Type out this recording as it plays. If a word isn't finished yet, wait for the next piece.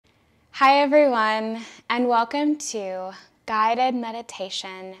Hi everyone, and welcome to Guided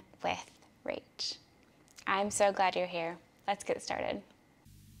Meditation with Rach. I'm so glad you're here. Let's get started.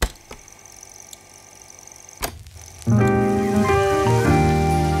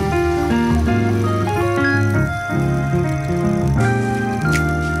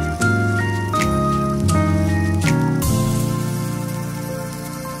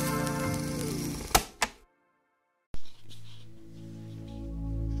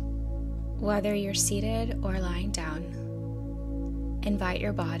 Whether you're seated or lying down, invite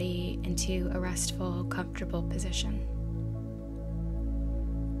your body into a restful, comfortable position.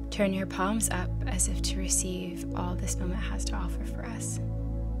 Turn your palms up as if to receive all this moment has to offer for us.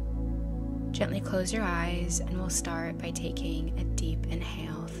 Gently close your eyes, and we'll start by taking a deep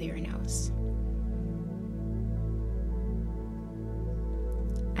inhale through your nose.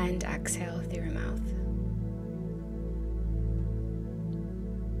 And exhale through your mouth.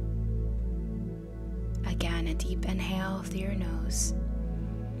 Again, a deep inhale through your nose.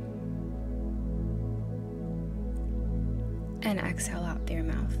 And exhale out through your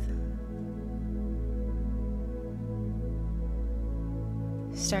mouth.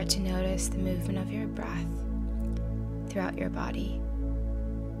 Start to notice the movement of your breath throughout your body.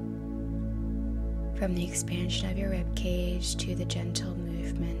 From the expansion of your rib cage to the gentle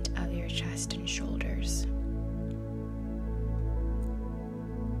movement of your chest and shoulders.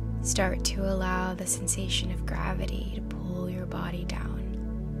 Start to allow the sensation of gravity to pull your body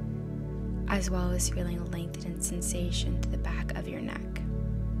down, as well as feeling a lengthened sensation to the back of your neck.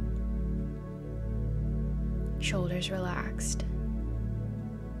 Shoulders relaxed,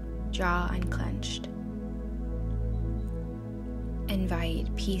 jaw unclenched.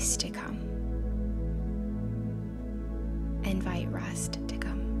 Invite peace to come. Invite rest to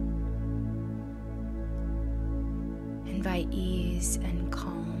come. Invite ease and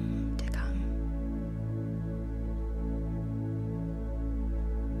calm.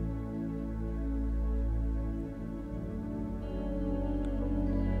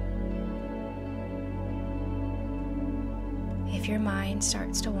 If your mind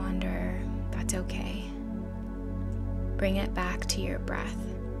starts to wander, that's okay. Bring it back to your breath,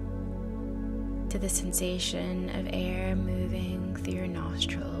 to the sensation of air moving through your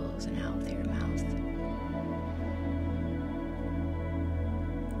nostrils and out through your mouth.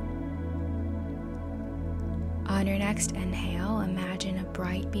 On your next inhale, imagine a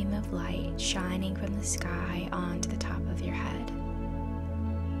bright beam of light shining from the sky onto the top of your head.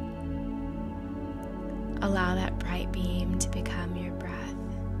 Allow that bright beam to become your breath,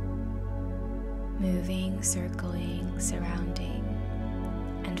 moving, circling, surrounding,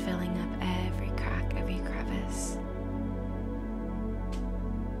 and filling up every crack, every crevice.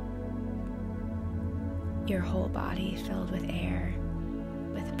 Your whole body filled with air,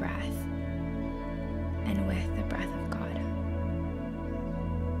 with breath, and with the breath of God.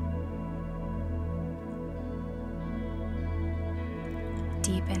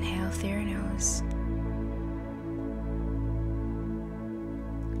 Deep inhale through your nose.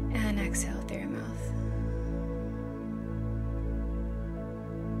 And exhale through your mouth.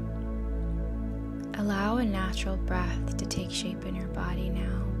 Allow a natural breath to take shape in your body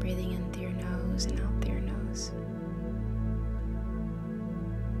now, breathing in through your nose and out through your nose.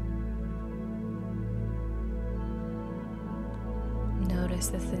 Notice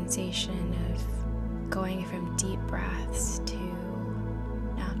the sensation of going from deep breaths to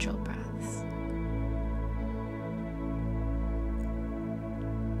natural breaths.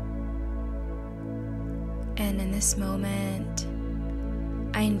 And in this moment,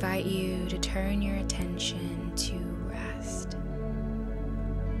 I invite you to turn your attention to rest.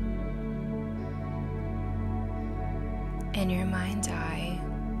 In your mind's eye,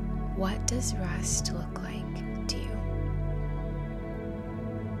 what does rest look like to you?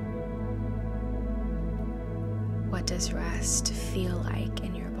 What does rest feel like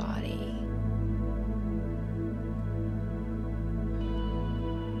in your body?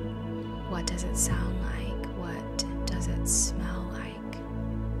 What does it sound like? What does it smell like?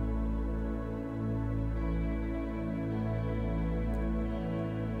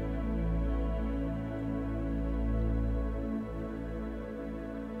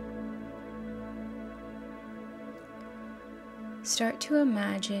 Start to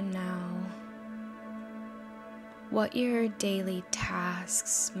imagine now what your daily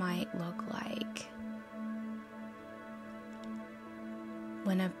tasks might look like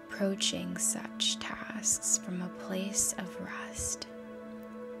when approaching such tasks from a place of rest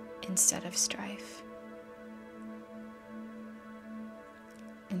instead of strife,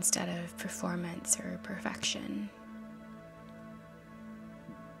 instead of performance or perfection.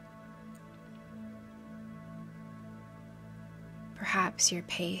 Perhaps your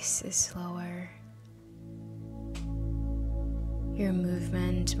pace is slower, your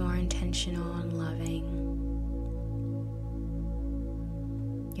movement more intentional and loving,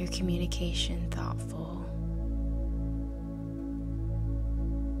 your communication thoughtful.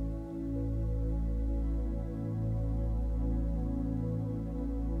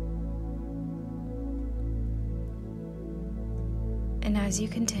 And as you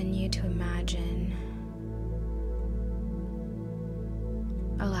continue to imagine,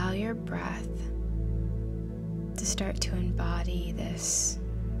 allow your breath to start to embody this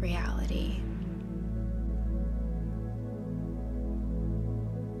reality.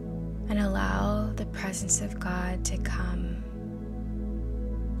 And allow the presence of God to come.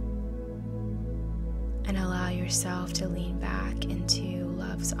 And allow yourself to lean back into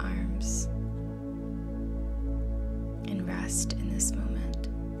love's arms. And rest in this moment.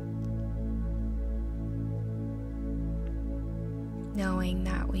 Knowing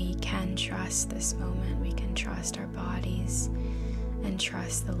that we can trust this moment, we can trust our bodies and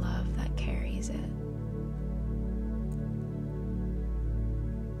trust the love that carries it.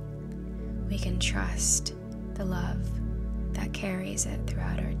 We can trust the love that carries it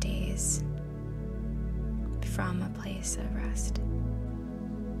throughout our days from a place of rest.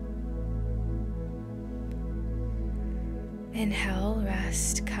 Inhale,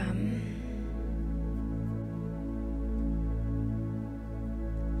 rest, come.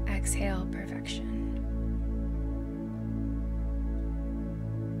 Exhale, perfection.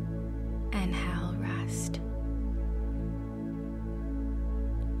 Inhale, rest.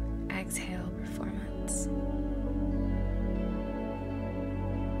 Exhale, performance.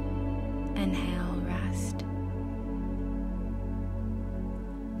 Inhale, rest.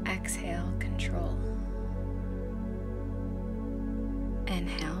 Exhale, control.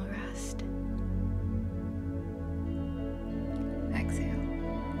 Inhale, rest. Exhale.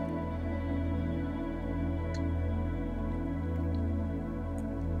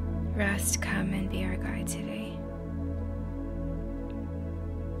 Rest, come and be our guide today.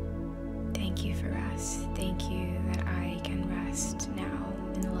 Thank you for rest. Thank you that I can rest now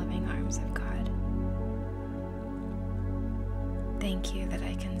in the loving arms of God. Thank you that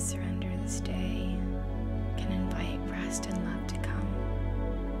I can surrender this day, can invite rest and love to come.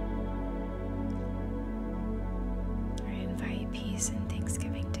 I invite peace and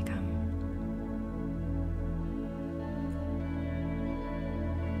thanksgiving to come.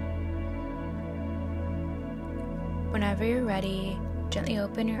 Whenever you're ready, gently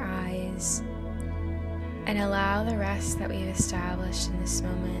open your eyes and allow the rest that we've established in this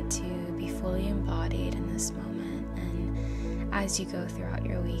moment to be fully embodied in this moment and as you go throughout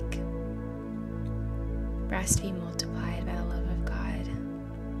your week. Rest be multiplied by the love of God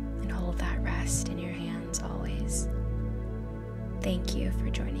and hold that rest in your hands always. Thank you for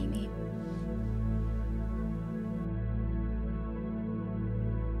joining me.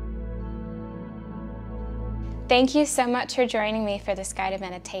 Thank you so much for joining me for this guided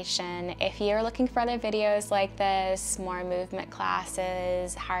meditation. If you're looking for other videos like this, more movement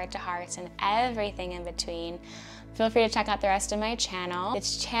classes, heart-to-hearts, and everything in between, feel free to check out the rest of my channel.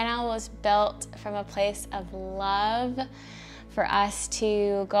 This channel was built from a place of love for us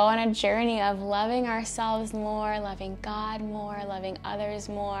to go on a journey of loving ourselves more, loving God more, loving others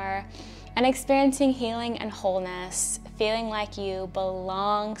more, and experiencing healing and wholeness, feeling like you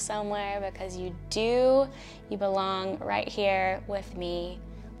belong somewhere, because you do. You belong right here with me,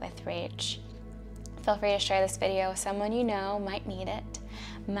 with Rach. Feel free to share this video with someone you know might need it,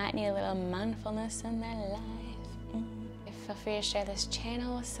 might need a little mindfulness in their life. Feel free to share this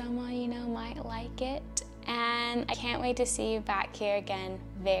channel with someone you know might like it. And I can't wait to see you back here again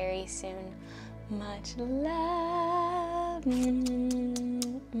very soon. Much love.